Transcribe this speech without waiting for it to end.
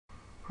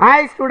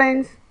Hi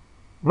students,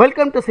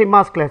 welcome to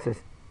Simma's classes.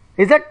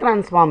 Z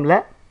transform la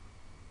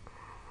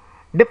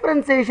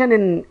differentiation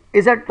in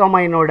Z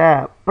domain oda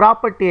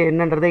property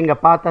என்னன்றதை இங்க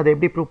பார்த்து அதை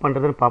எப்படி ப்ரூவ்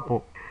பண்றதுன்னு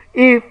பார்ப்போம்.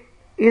 If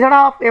Z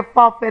of f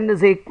of n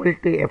is equal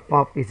to f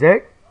of z,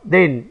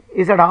 then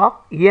Z of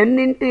n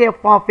into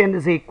f of n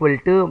is equal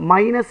to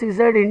minus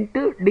z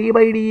into d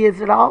by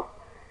dz of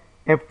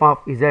f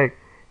of z.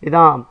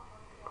 இதான்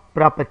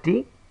property.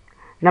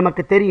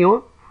 நமக்கு தெரியும்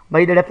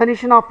by the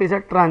definition of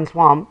Z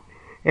transform,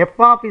 f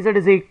of z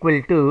is equal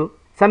to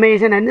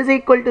summation n is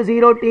equal to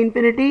 0 to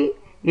infinity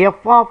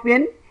f of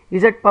n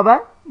z power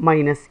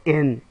minus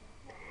n.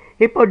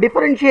 இப்போ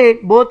differentiate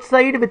both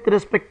side with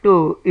respect to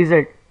z.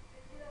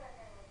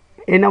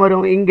 என்ன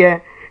வரும்? இங்க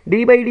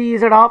d by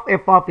dz of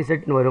f of z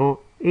னு வரும்.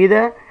 இத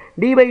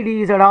d by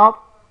dz of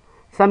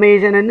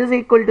summation n is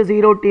equal to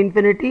 0 to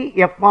infinity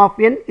f of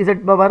n z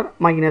power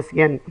minus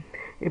n.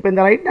 இப்போ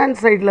இந்த right hand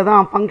சைடில்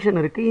தான் ஃபங்க்ஷன்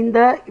இருக்குது. இந்த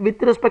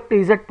வித் ரெஸ்பெக்ட் டு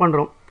z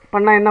பண்ணுறோம்.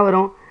 பண்ணால் என்ன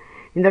வரும்?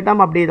 இந்த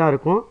டேர்ம் அப்படியே தான்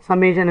இருக்கும்.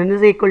 Summation n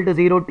is equal to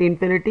 0 to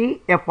infinity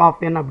f of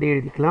n அப்படியே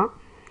எழுதிக்கலாம்.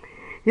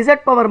 z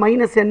பவர்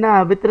மைனஸ் என்ன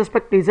வித்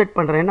ரெஸ்பெக்ட் டு z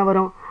பண்ணுறேன். என்ன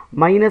வரும்?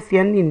 Minus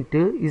n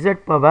into z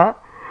power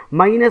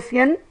minus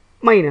n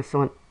minus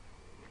 1.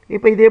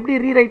 இப்போ இது எப்படி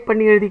ரீரைட்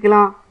பண்ணி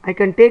எழுதிக்கலாம்? I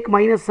can take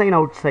minus sign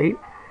out side.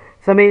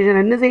 Summation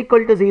n is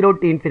equal to 0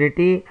 to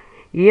infinity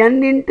n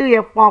into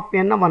f of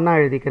n ஒன்றா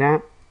எழுதிக்கிறேன்.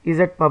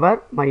 z power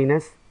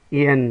minus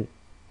n.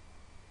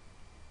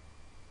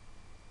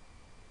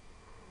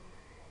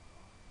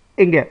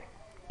 இங்க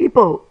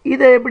இப்போ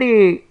இதை எப்படி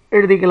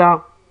எழுதிக்கலாம்?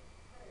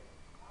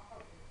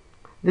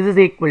 this is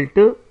equal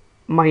to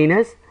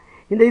minus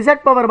இந்த z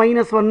power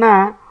minus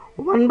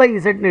 1 by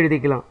z னு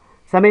எழுதிக்கலாம்.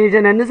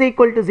 summation n is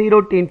equal to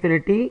 0 to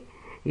infinity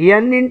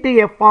n into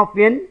f of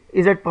n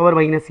z power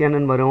minus n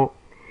னு வரும்.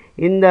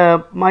 இந்த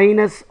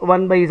மைனஸ்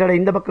 1 by z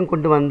இந்த பக்கம்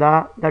கொண்டு வந்தா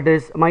that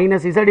is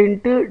minus z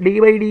into d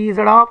by dz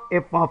of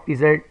f of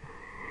z.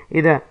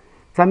 இதை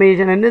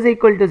summation n is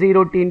equal to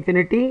 0 to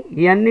infinity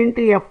n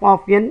into f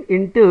of n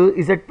into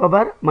z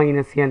power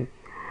minus n.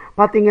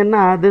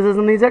 பார்த்தீங்கன்னா this is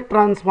an z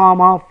transform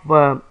of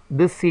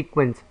this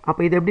sequence.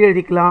 அப்போ இது எப்படி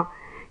எழுதிக்கலாம்?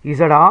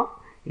 z of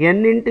n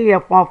into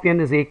f of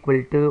n is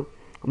equal to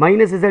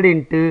minus z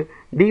into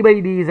d by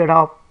dz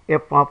of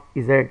f of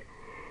z.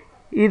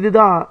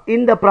 இதுதான்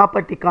இந்த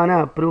ப்ராப்பர்ட்டிக்கான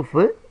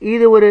proof.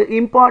 இது ஒரு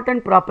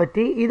important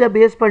property. இதை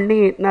base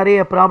பண்ணி நிறைய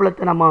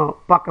ப்ராப்ளத்தை நம்ம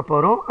பார்க்க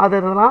போகிறோம்.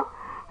 அதெல்லாம்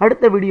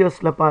அடுத்த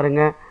வீடியோஸில்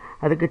பாருங்கள்.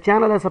 அதுக்கு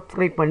சேனலை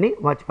சப்ஸ்கிரைப் பண்ணி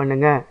வாட்ச்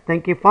பண்ணுங்கள்.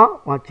 தேங்க்யூ ஃபார்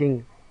வாட்சிங்.